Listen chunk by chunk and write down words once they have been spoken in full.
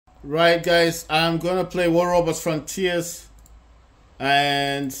Right, guys, I'm gonna play War Robots Frontiers,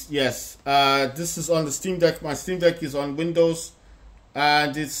 and yes, this is on the Steam Deck. My Steam Deck is on Windows,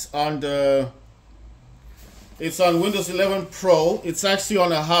 and it's on Windows 11 Pro. It's actually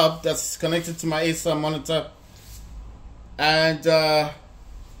on a hub that's connected to my Acer monitor, and my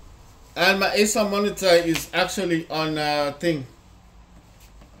Acer monitor is actually on a thing.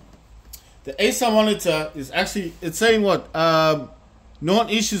 The Acer monitor is actually, it's saying what? No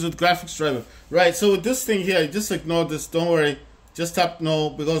issues with graphics driver. Right, so with this thing here, just ignore this, don't worry. Just tap no,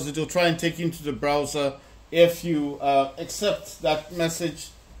 because it will try and take you into the browser. If you accept that message,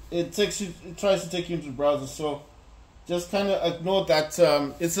 it tries to take you into the browser. So just kind of ignore that.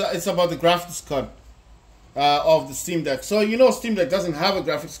 It's about the graphics card of the Steam Deck. So you know Steam Deck doesn't have a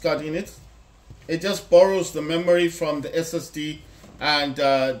graphics card in it. It just borrows the memory from the SSD, and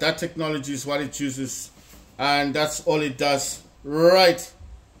that technology is what it uses, and that's all it does. Right,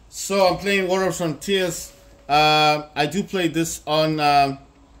 so I'm playing War of Frontiers. I do play this on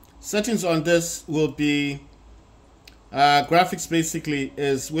settings. On this will be graphics. Basically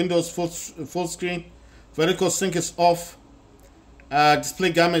is Windows full screen, vertical sync is off,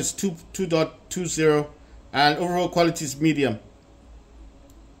 display gamma is 2.20, and overall quality is medium.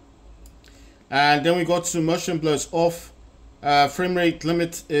 And then we go to motion blur is off, frame rate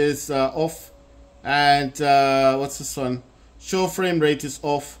limit is off, and what's this one? Show frame rate is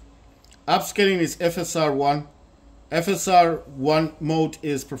off. Upscaling is FSR1. FSR1 mode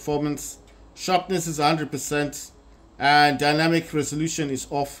is performance. Sharpness is 100%. And dynamic resolution is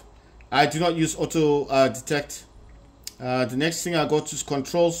off. I do not use auto detect. The next thing I go to is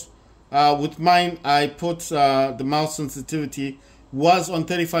controls. With mine, I put the mouse sensitivity was on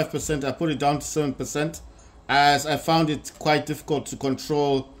 35%. I put it down to 7%, as I found it quite difficult to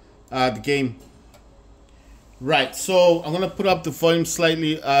control the game. Right, so I'm gonna put up the volume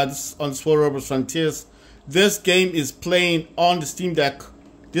slightly. This on War Robots Frontiers. This game is playing on the Steam Deck.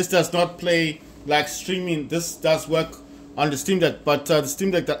 This does not play like streaming. This does work on the Steam Deck, but the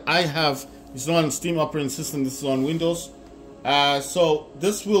Steam Deck that I have is not on Steam operating system. This is on Windows. So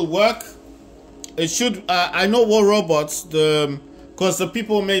this will work. It should. I know War Robots, because the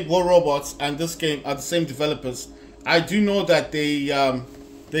people who made War Robots and this game are the same developers. I do know that they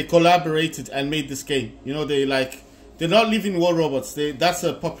collaborated and made this game. You know, they're not leaving War Robots. That's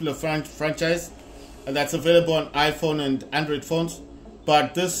a popular franchise, and that's available on iPhone and Android phones.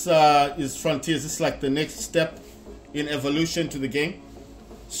 But this is Frontiers. This is like the next step in evolution to the game.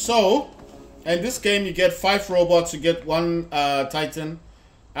 So, in this game, you get 5 robots. You get 1 Titan.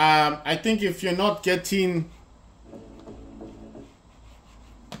 I think if you're not getting...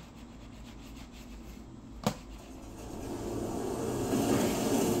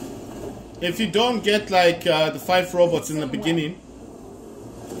 If you don't get like the 5 robots in the beginning,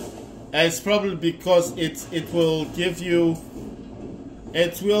 it's probably because it will give you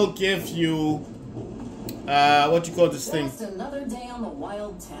what you call this thing? Just another day on the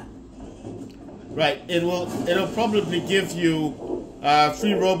wild tap. Right, it'll probably give you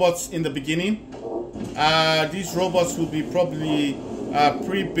 3 robots in the beginning. These robots will be probably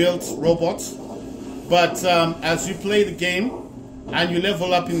pre-built robots, but as you play the game and you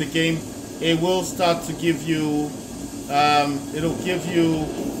level up in the game, it will start to give you, it'll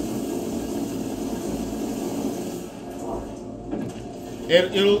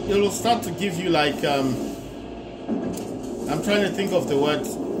start to give you like, I'm trying to think of the word,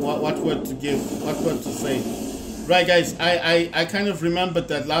 what word to give, what word to say. Right, guys, I kind of remembered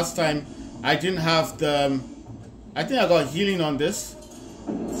that last time I didn't have the, I think I got healing on this.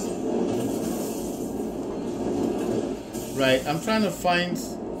 Right, I'm trying to find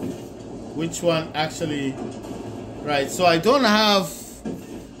which one actually. Right, so I don't have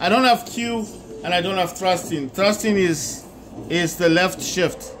Q and I don't have thrusting. Thrusting is the left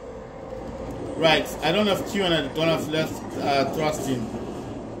shift. Right, I don't have Q and I don't have left thrusting.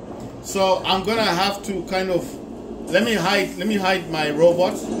 So I'm gonna have to kind of let me hide my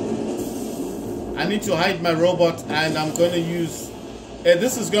robot. I need to hide my robot, and I'm going to use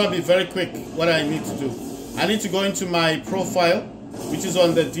this is going to be very quick. What I need to do, I need to go into my profile, which is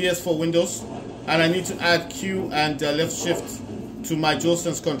on the DS for Windows, and I need to add Q and left shift to my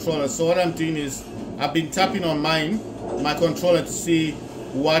DualSense controller. So what I'm doing is I've been tapping on my controller to see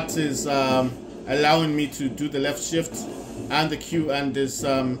what is allowing me to do the left shift and the Q, and this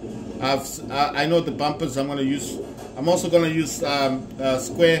I know the bumpers I'm going to use. I'm also going to use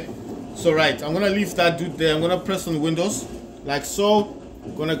square. So right, I'm going to leave that dude there. I'm going to press on Windows like so.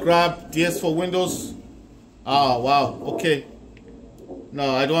 I'm going to grab DS for Windows. Oh wow, okay.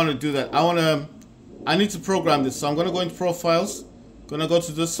 No, I don't want to do that. I need to program this. So I'm going to go into profiles, Gonna go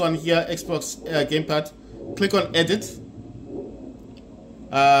to this one here, Xbox gamepad. Click on edit.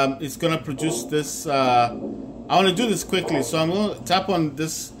 It's gonna produce this. I want to do this quickly, so I'm gonna tap on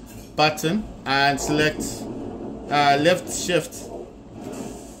this button and select left shift.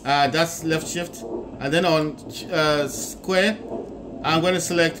 That's left shift, and then on square, I'm gonna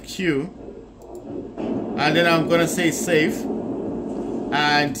select Q, and then I'm gonna say save,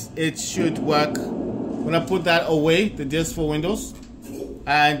 and it should work. I'm gonna put that away, the DS for Windows,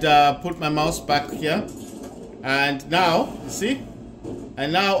 and put my mouse back here, and now see,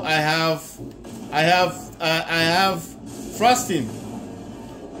 and now I have thrusting,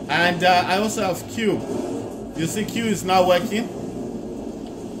 and I also have Q. You see, Q is now working,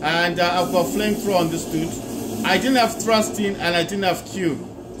 and I've got flamethrower on this dude. I didn't have thrusting and I didn't have Q,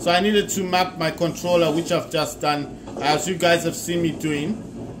 so I needed to map my controller, which I've just done, as you guys have seen me doing,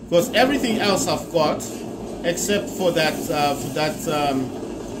 because everything else I've got except for that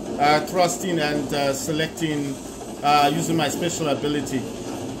thrusting and selecting using my special ability.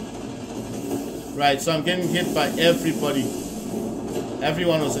 Right, so I'm getting hit by everybody.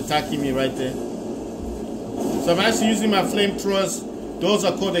 Everyone was attacking me right there. So I'm actually using my flamethrowers. Those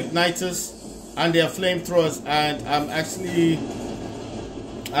are called igniters, and they are flamethrowers, and I'm actually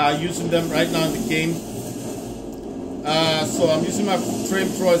using them right now in the game. So I'm using my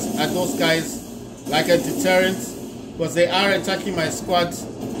flamethrowers at those guys like a deterrent, because they are attacking my squad,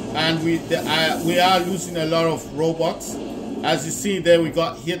 and we are losing a lot of robots. As you see there, we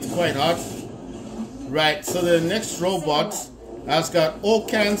got hit quite hard. Right, so the next robot has got all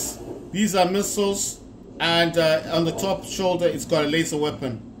cans. These are missiles, and on the top shoulder it's got a laser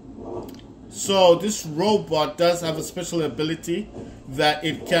weapon. So this robot does have a special ability that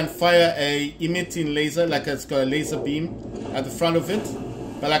it can fire a emitting laser, like it's got a laser beam at the front of it.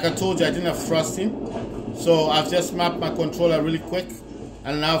 But like I told you, I didn't have thrusting, so I've just mapped my controller really quick,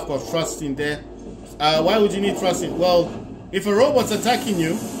 and now I've got thrusting there. Why would you need thrusting? Well, if a robot's attacking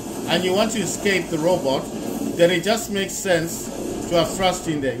you and you want to escape the robot, then it just makes sense to have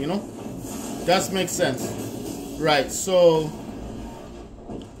thrusting there, you know? Does make sense. Right, so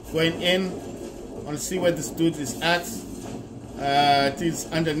going in, I want to see where this dude is at. It is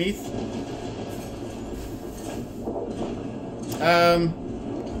underneath.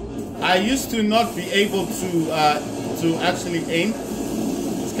 I used to not be able to actually aim.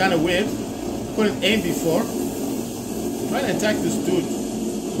 It's kind of weird. Couldn't aim before. I'm trying to attack this dude,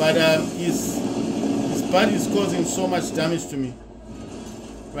 but his body is causing so much damage to me.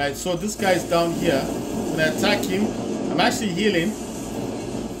 Right, so this guy's down here. When I attack him, I'm actually healing,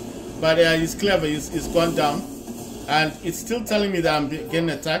 but he's clever. He's gone down, and it's still telling me that I'm getting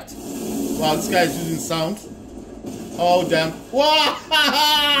attacked. Wow, this guy is using sound. Oh damn! Wow!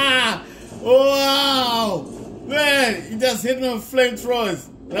 Wow! Man, he just hit me with flamethrowers.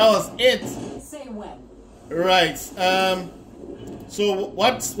 That was it. Say when. Right. So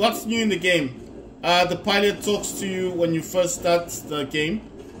what's new in the game? The pilot talks to you when you first start the game.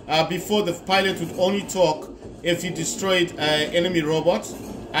 Before, the pilot would only talk if you destroyed an enemy robot,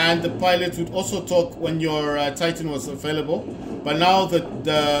 and the pilot would also talk when your Titan was available. But now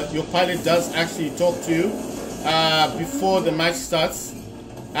your pilot does actually talk to you before the match starts,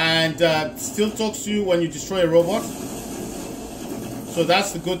 and still talks to you when you destroy a robot. So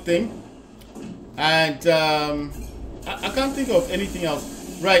that's the good thing. And I can't think of anything else.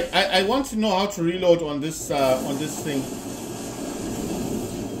 Right, I want to know how to reload on this thing.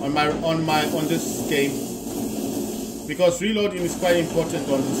 On this game, because reloading is quite important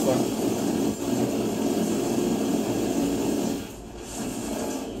on this one.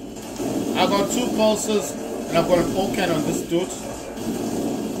 I've got 2 pulses and I've got an Okan on this dude.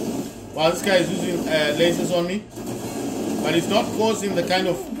 While this guy is using lasers on me, but it's not causing the kind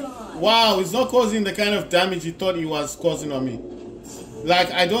of it's not causing the kind of damage he thought he was causing on me.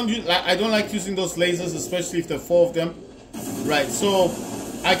 Like I don't like using those lasers, especially if there are 4 of them. Right, so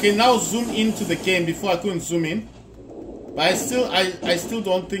I can now zoom into the game. Before I couldn't zoom in, but I still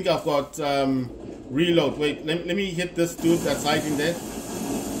don't think I've got reload. Wait, let me hit this dude that's hiding there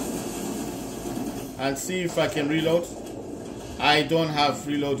and see if I can reload. I don't have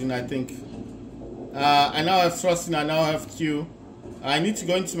reloading, I think. I now have thrusting. I now have Q. I need to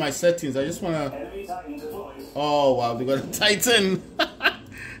go into my settings. I just want to. Oh wow, they got a Titan.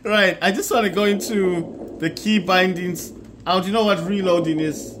 Right, I just want to go into the key bindings. How do you know what reloading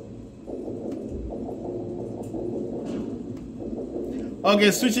is?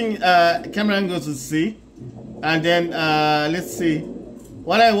 Okay, switching camera angles to C, and then let's see.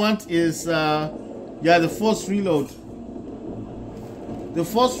 What I want is the force reload. The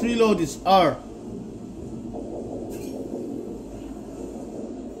force reload is R.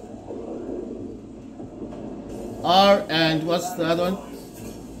 R and what's the other one?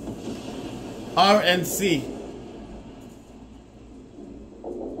 R and C.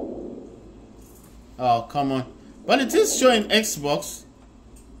 Oh, come on. But it is showing Xbox.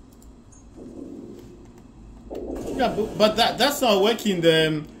 Yeah, but that's not working.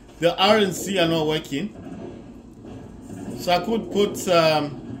 The R and C are not working. So I could put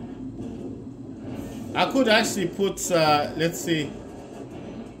I could actually put let's see.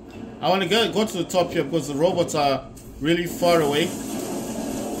 I want to go to the top here because the robots are really far away.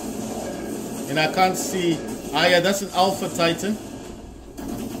 And I can't see. Ah, yeah, that's an Alpha Titan.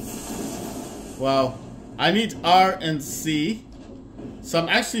 Wow. I need R and C. So I'm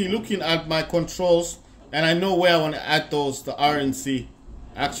actually looking at my controls and I know where I want to add those, the R and C,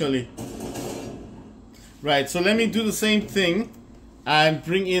 actually. Right, so let me do the same thing and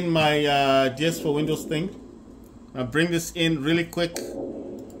bring in my DS4Windows thing. I'll bring this in really quick.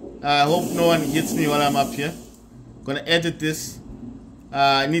 I hope no one hits me while I'm up here. I'm gonna edit this.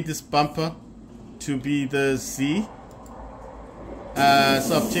 I need this bumper to be the Z. So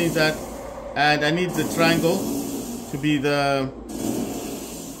I've changed that. And I need the triangle to be the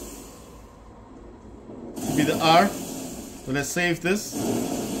R. So let's save this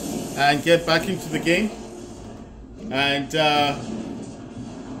and get back into the game. And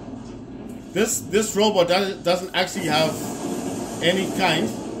this robot doesn't actually have any kind.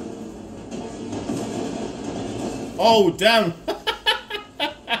 Oh damn!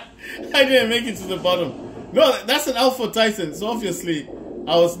 I didn't make it to the bottom. No, that's an Alpha Titan. So obviously,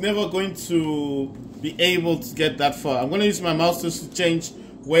 I was never going to be able to get that far. I'm going to use my mouse just to change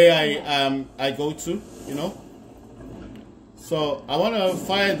where I go to, you know. So I want to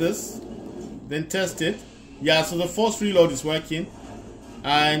fire this, then test it. Yeah, so the force reload is working,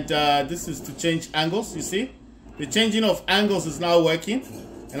 and this is to change angles. You see, the changing of angles is now working,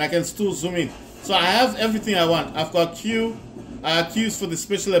 and I can still zoom in. So I have everything I want. I've got Q, Q's for the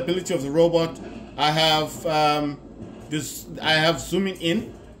special ability of the robot. I have this. I have zooming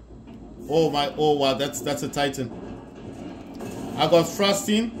in. Oh my! Oh wow! That's a Titan. I got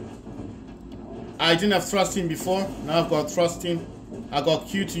thrusting. I didn't have thrusting before. Now I've got thrusting. I got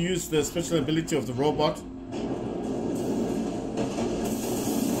Q to use the special ability of the robot.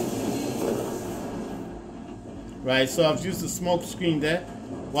 Right. So I've used the smoke screen there.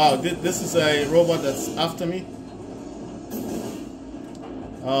 Wow, this is a robot that's after me.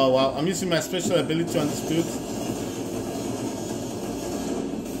 Oh wow, I'm using my special ability on this dude.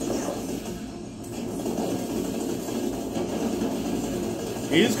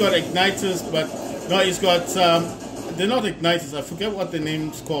 He's got igniters, but no, he's got they're not igniters. I forget what the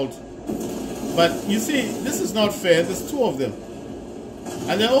name's called. But you see, this is not fair. There's two of them,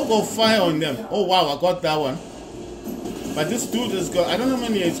 and they all go fire on them. Oh wow, I got that one. But this dude has got, I don't know how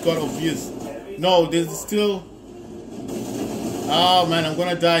many he's got of views. No, there's still... Oh man, I'm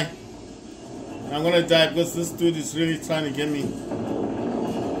gonna die. I'm gonna die because this dude is really trying to get me.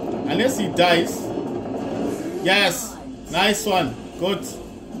 Unless he dies. Yes, nice one, good.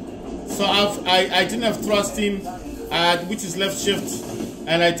 So I didn't have thrusting, which is left shift,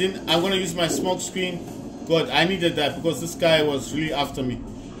 and I'm gonna use my smoke screen. Good, I needed that because this guy was really after me.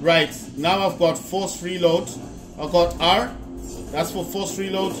 Right, now I've got force reload. I got R. That's for force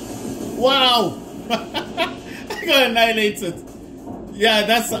reload. Wow! I got annihilated. Yeah,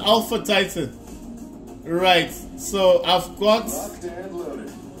 that's the Alpha Titan. Right. So I've got.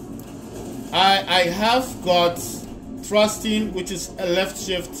 I have got thrusting, which is a left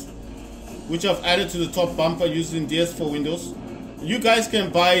shift, which I've added to the top bumper using DS4Windows. You guys can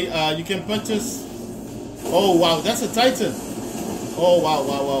buy. You can purchase. Oh wow, that's a Titan. Oh wow,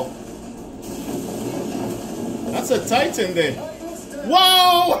 wow, wow. That's a Titan there.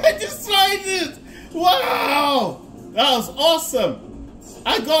 Wow! I destroyed it! Wow! That was awesome!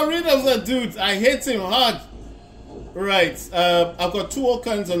 I got rid of that dude. I hit him hard. Right. I've got two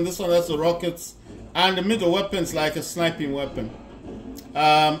Okans on this one. That's the rockets. And the middle weapon's like a sniping weapon.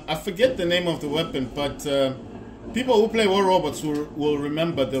 I forget the name of the weapon, but people who play War Robots will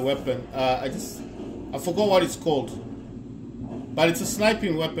remember the weapon. I forgot what it's called. But it's a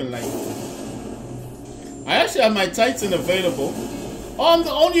sniping weapon like... I actually have my Titan available. Oh, I'm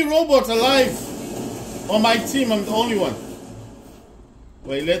the only robot alive. On my team, I'm the only one.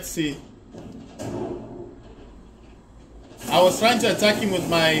 Wait, let's see. I was trying to attack him with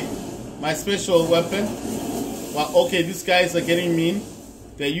my special weapon. Well, okay, these guys are getting mean.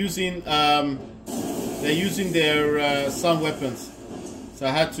 They're using their some weapons. So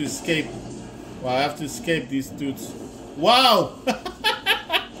I had to escape. Well, I have to escape these dudes. Wow!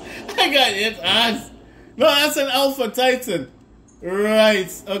 I got hit hard. No, that's an Alpha Titan.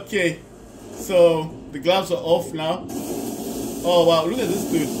 Right, okay. So The gloves are off now. Oh wow, look at this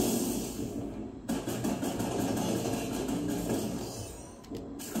dude.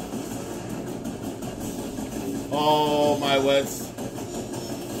 Oh my words.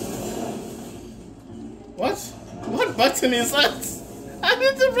 What? What button is that? I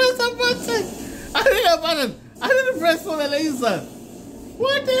need to press a button. I need a button. I need to press for the laser.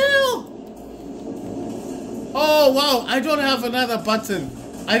 What the hell? Oh wow, I don't have another button.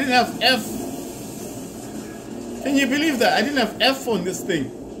 I didn't have F. Can you believe that? I didn't have F on this thing.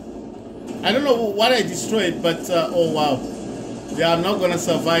 I don't know what I destroyed, but oh wow. They are not gonna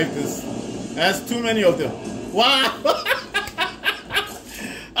survive this. There's too many of them. Wow!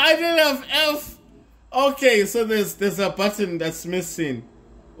 I didn't have F. Okay, so there's a button that's missing.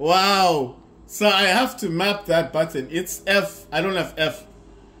 Wow. So I have to map that button. It's F. I don't have F.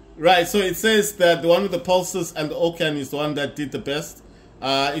 Right, so it says that the one with the pulses and the Ocan is the one that did the best.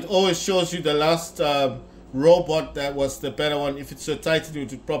 It always shows you the last robot that was the better one. If it's your title,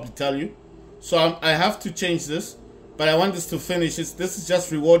 it would probably tell you. So I have to change this, but I want this to finish. This is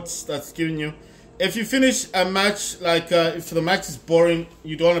just rewards that's giving you. If you finish a match, like if the match is boring,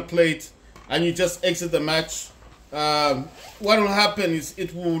 you don't want to play it, and you just exit the match, what will happen is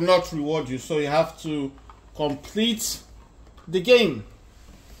it will not reward you. So you have to complete the game.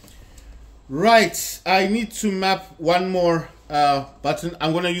 Right, I need to map one more button.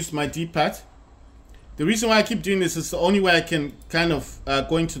 I'm going to use my D-pad. The reason why I keep doing this is the only way I can kind of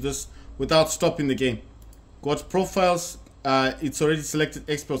go into this without stopping the game. Go to profiles, it's already selected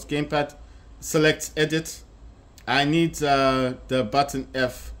Xbox gamepad, select edit. I need the button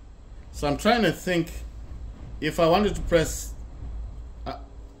F. So I'm trying to think if I wanted to press,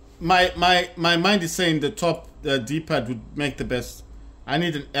 my mind is saying the top D-pad would make the best. I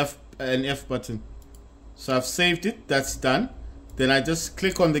need an F button. So I've saved it, that's done. Then I just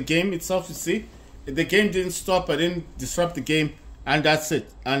click on the game itself. You see the game didn't stop, I didn't disrupt the game, and that's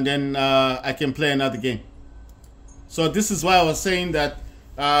it. And then I can play another game. So this is why I was saying that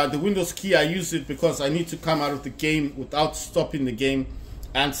the Windows key, I use it because I need to come out of the game without stopping the game.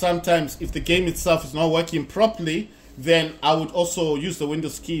 And sometimes if the game itself is not working properly, then I would also use the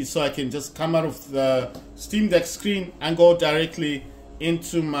Windows key so I can just come out of the Steam Deck screen and go directly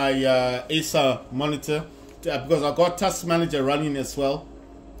into my Acer monitor, because I've got Task Manager running as well.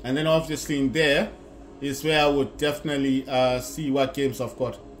 And then obviously in there is where I would definitely see what games I've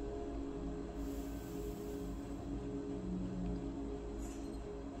got.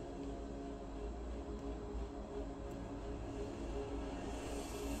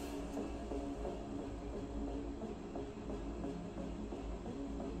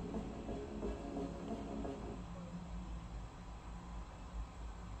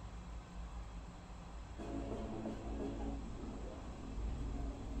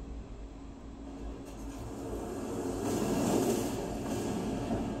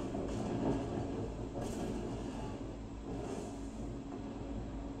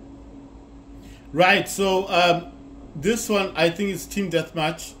 Right, so this one I think is Team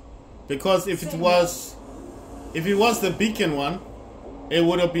Deathmatch, because if it was the beacon one, it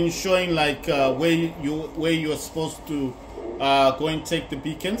would have been showing like where you're supposed to go and take the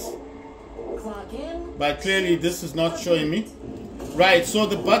beacons. But clearly this is not showing me. Right, so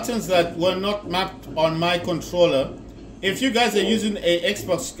the buttons that were not mapped on my controller, if you guys are using a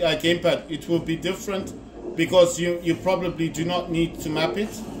Xbox gamepad, it will be different, because you probably do not need to map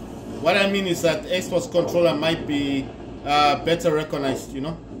it. What I mean is that the Xbox controller might be better recognized, you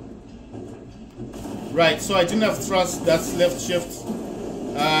know. Right, so I didn't have thrust, that's left shift,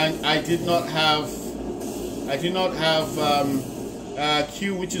 and I did not have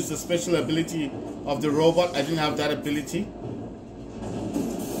Q, which is the special ability of the robot. I didn't have that ability.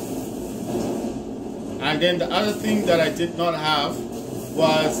 And then the other thing that I did not have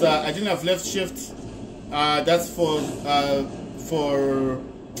was I didn't have left shift. That's for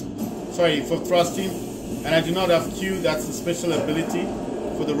thrusting, and I do not have Q. That's the special ability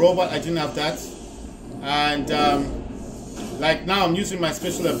for the robot. I didn't have that, and like now I'm using my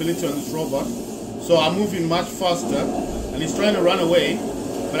special ability on this robot, so I'm moving much faster, and he's trying to run away,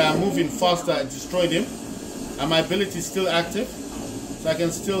 but I'm moving faster. I destroyed him, and my ability is still active, so I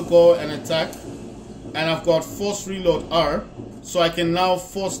can still go and attack. And I've got force reload R, so I can now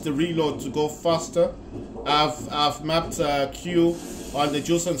force the reload to go faster. I've mapped Q on the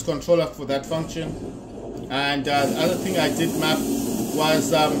DualSense controller for that function. And the other thing I did map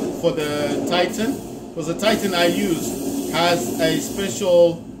was for the Titan, because the Titan I used has a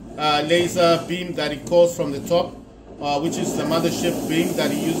special laser beam that it calls from the top, which is the mothership beam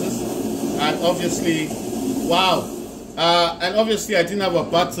that he uses. And obviously, wow, And obviously I didn't have a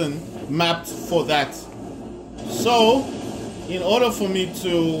button mapped for that. So in order for me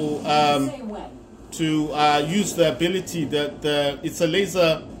to use the ability that it's a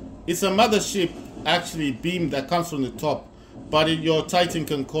laser, it's a mothership actually beam that comes from the top, but your Titan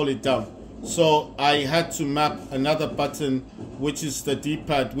can call it down. So I had to map another button, which is the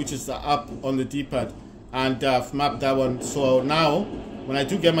D-pad, which is the up on the D-pad, and I've mapped that one. So now when I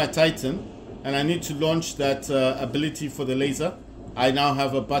do get my Titan and I need to launch that ability for the laser, I now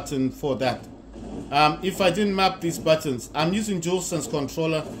have a button for that. If I didn't map these buttons, I'm using DualSense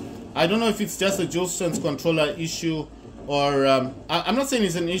controller. I don't know if it's just a DualSense controller issue, or I'm not saying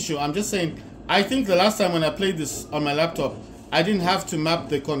it's an issue. I'm just saying I think the last time when I played this on my laptop, I didn't have to map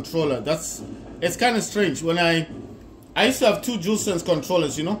the controller. It's kind of strange. When I used to have two DualSense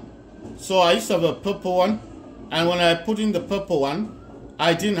controllers, you know. So I used to have a purple one, and when I put in the purple one,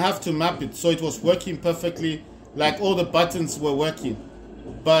 I didn't have to map it, so it was working perfectly. Like all the buttons were working.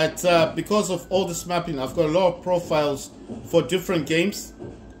 But because of all this mapping, I've got a lot of profiles for different games,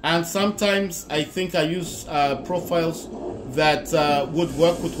 and sometimes I think I use profiles that would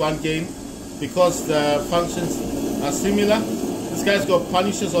work with one game because the functions are similar. This guy's got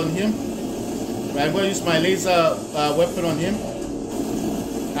Punishers on him. I'm going to use my laser weapon on him,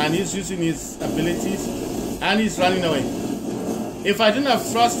 and he's using his abilities, and he's running away. If I didn't have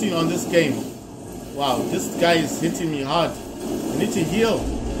thrusting on this game, wow, this guy is hitting me hard. I need to heal.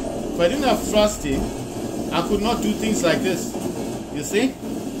 If I didn't have thrusting, I could not do things like this. You see?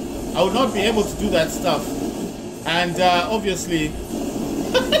 I would not be able to do that stuff. And obviously,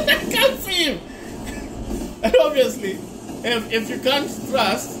 I can't see him. And obviously, if you can't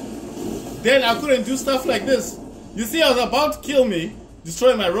thrust, then I couldn't do stuff like this. You see, I was about to kill me,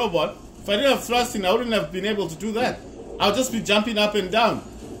 destroy my robot. If I didn't have thrusting, I wouldn't have been able to do that. I'll just be jumping up and down.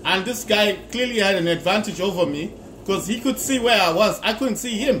 And this guy clearly had an advantage over me because he could see where I was. I couldn't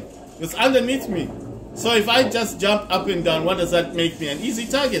see him. It was underneath me. So if I just jump up and down, what does that make me? An easy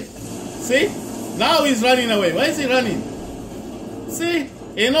target. See? Now he's running away. Why is he running? See?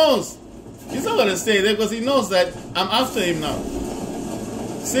 He knows. He's not going to stay there because he knows that I'm after him now.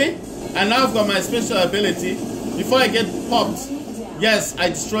 See? And now I've got my special ability. Before I get popped, yes, I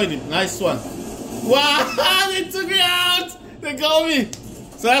destroyed him. Nice one. Wow! They took me out! They got me!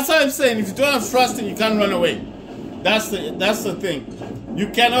 So that's what I'm saying. If you don't have thrusting, you can't run away. That's the thing. You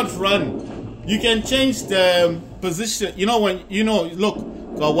cannot run. You can change the position. You know when look,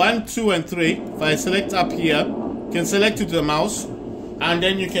 got 1, 2, and 3. If I select up here, you can select it to the mouse, and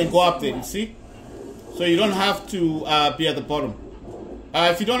then you can go up there. You see? So you don't have to be at the bottom.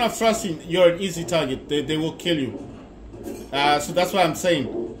 If you don't have thrusting, you're an easy target. They will kill you. So that's what I'm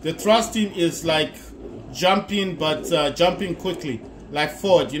saying. The thrusting is like jumping, but jumping quickly. Like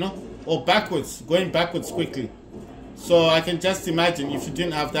forward, you know, or backwards, going backwards quickly. So I can just imagine if you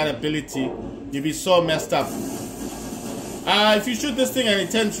didn't have that ability, you'd be so messed up. If you shoot this thing and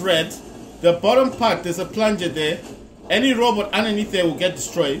it turns red, the bottom part, there's a plunger there. Any robot underneath there will get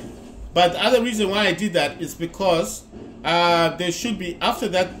destroyed. But the other reason why I did that is because there should be, after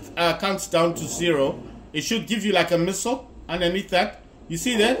that counts down to 0, it should give you like a missile underneath that. You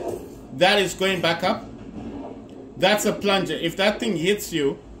see that? That is going back up. That's a plunger. If that thing hits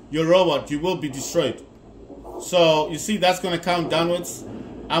you, your robot, you will be destroyed. So you see that's going to count downwards.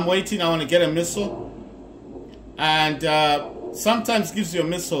 I'm waiting. I want to get a missile. And sometimes gives you a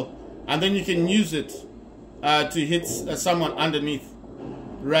missile. And then you can use it to hit someone underneath.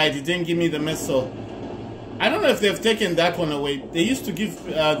 Right, it didn't give me the missile. I don't know if they've taken that one away. They used to give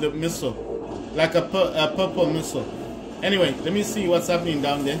the missile. Like a purple missile. Anyway, let me see what's happening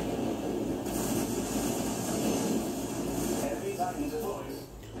down there.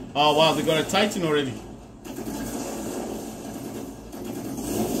 Oh wow, they got a Titan already.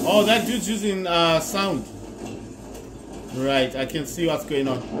 Oh, that dude's using sound. Right, I can see what's going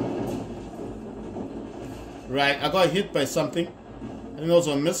on. Right, I got hit by something. I think those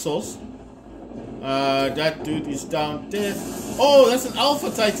are missiles. That dude is down there. Oh, that's an Alpha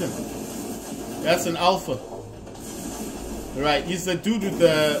Titan. That's an Alpha. Right, he's the dude with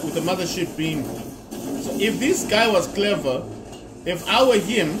the mothership beam. So if this guy was clever, if I were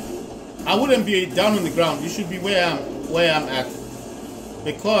him, I wouldn't be down on the ground. You should be where I'm at,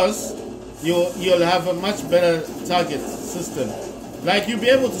 because you'll have a much better target system. Like you'll be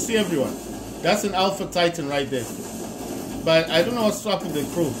able to see everyone. That's an Alpha Titan right there. But I don't know what's up with the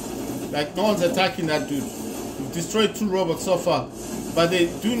crew. Like no one's attacking that dude. We've destroyed 2 robots so far, but they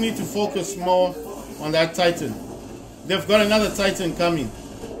do need to focus more on that Titan. They've got another Titan coming,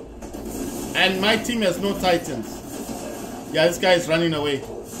 and my team has no Titans. Yeah, this guy is running away.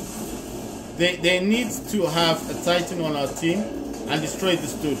 they need to have a Titan on our team and destroy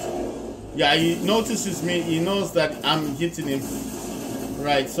this dude. Yeah, he notices me. He knows that I'm hitting him.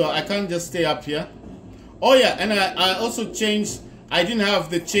 Right, so I can't just stay up here. Oh yeah, and I also changed. I didn't have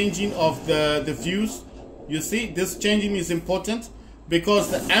the changing of the views. You see, this changing is important because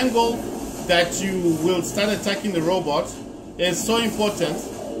the angle that you will start attacking the robot is so important.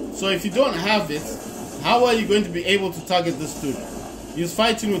 So if you don't have it, how are you going to be able to target this dude? He's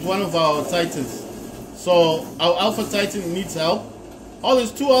fighting with one of our Titans. So our Alpha Titan needs help. Oh,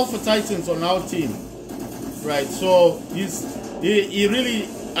 there's 2 Alpha Titans on our team. Right, so he really,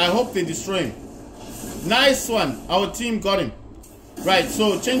 I hope they destroy him. Nice one. Our team got him. Right,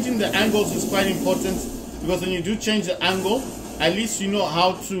 so changing the angles is quite important because when you do change the angle, at least you know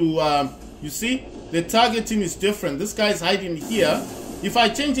how to, you see, the targeting is different. This guy is hiding here. If I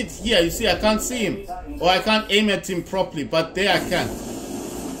change it here, you see, I can't see him or I can't aim at him properly, but there I can.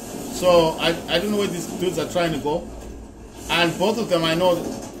 So I don't know where these dudes are trying to go. And both of them, I know,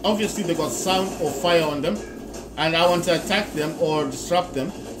 obviously they got sound or fire on them. And I want to attack them or disrupt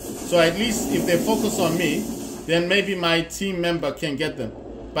them. So at least if they focus on me, then maybe my team member can get them.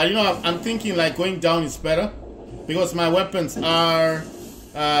 But you know, I'm thinking like going down is better because my weapons are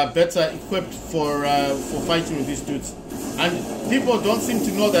better equipped for fighting with these dudes. And people don't seem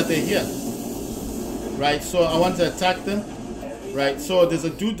to know that they're here. Right, so I want to attack them. Right, so there's a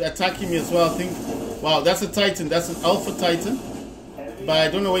dude attacking me as well. I think, wow, that's a Titan. That's an Alpha Titan. But I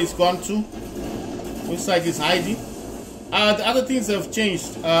don't know where he's gone to. Looks like he's hiding. The other things have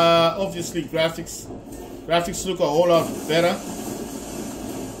changed. Obviously, graphics. Graphics look a whole lot better.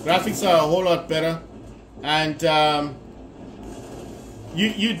 Graphics are a whole lot better. And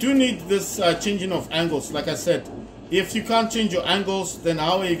you do need this changing of angles. Like I said, if you can't change your angles, then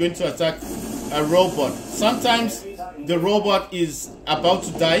how are you going to attack a robot? Sometimes the robot is about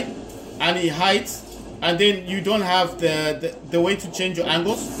to die and he hides, and then you don't have the way to change your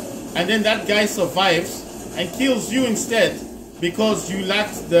angles, and then that guy survives and kills you instead because you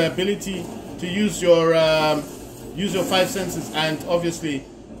lacked the ability to use your 5 senses. And obviously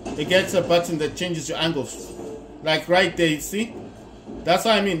it gets a button that changes your angles, like right there, you see. That's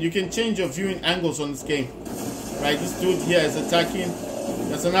what I mean. You can change your viewing angles on this game. Right, this dude here is attacking.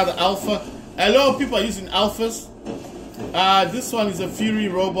 That's another alpha. A lot of people are using alphas. This one is a Fury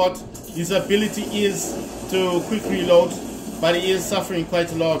robot. His ability is to quick reload, but he is suffering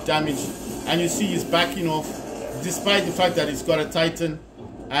quite a lot of damage. And you see he's backing off, despite the fact that he's got a Titan.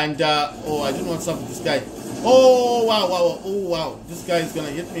 And, oh, I don't know what's up with this guy. Oh, wow, wow, oh, wow. This guy is going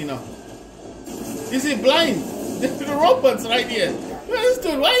to hit me now. Is he blind? The robot's right here. This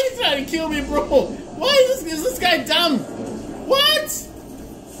dude, why are you trying to kill me, bro? Why is this guy dumb? What?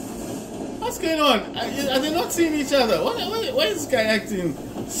 What's going on? Are they not seeing each other? Why is this guy acting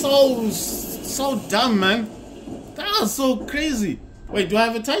so dumb, man? That was so crazy. Wait, do I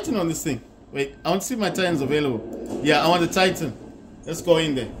have a Titan on this thing? Wait, I want to see if my Titan's available. Yeah, I want a Titan. Let's go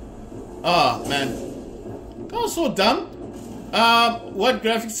in there. Ah, man. That was so dumb. What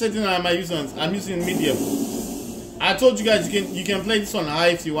graphics setting am I using? I'm using medium. I told you guys you can play this on high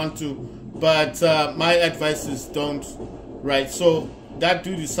if you want to, but my advice is don't. Right, so that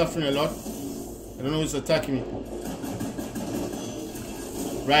dude is suffering a lot. I don't know who's attacking me.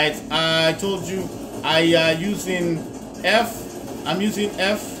 Right, I told you I'm using F,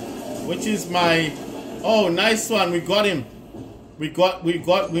 which is my. Oh, nice one. We got him. We got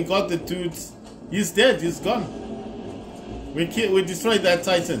the dudes. He's dead. He's gone. We destroyed that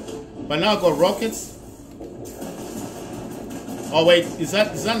Titan, but now I got rockets. Oh wait, is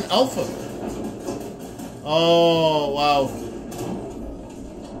that an alpha? Oh wow,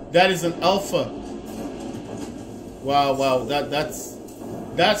 that is an alpha. Wow,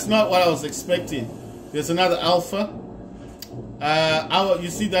 that's not what I was expecting. There's another alpha. You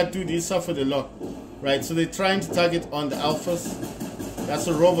see that dude, he suffered a lot, right? So they're trying to target on the alphas. That's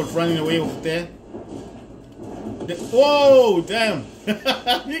a robot running away over there. Whoa, damn!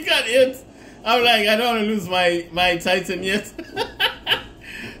 You got hit. I'm like, I don't want to lose my Titan yet.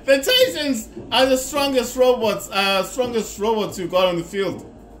 The Titans are the strongest robots you got on the field.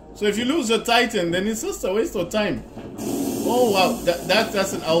 So if you lose your Titan, then it's just a waste of time. Oh wow,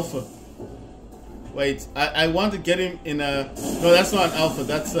 that's an alpha. Wait, I want to get him in a. No, that's not an alpha.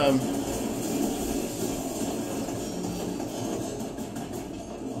 That's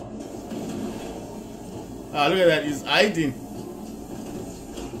Ah, look at that. He's hiding.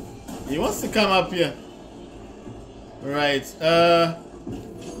 He wants to come up here. Right. I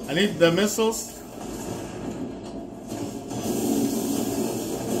need the missiles.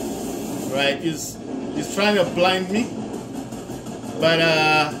 Right. He's trying to blind me. But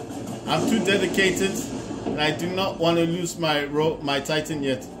I'm too dedicated, and I do not want to lose my Titan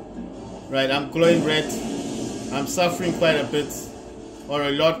yet. Right, I'm glowing red. I'm suffering quite a bit, or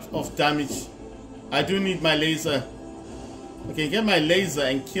a lot of damage. I do need my laser. Okay, get my laser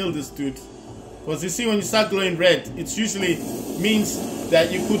and kill this dude. Because you see, when you start glowing red, it usually means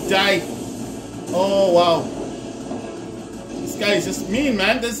that you could die. Oh, wow. This guy is just mean,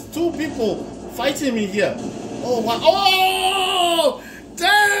 man. There's two people fighting me here. Oh, wow. Oh!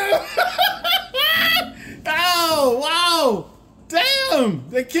 Damn! Oh, wow! Damn!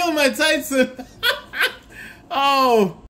 They killed my Titan. Oh!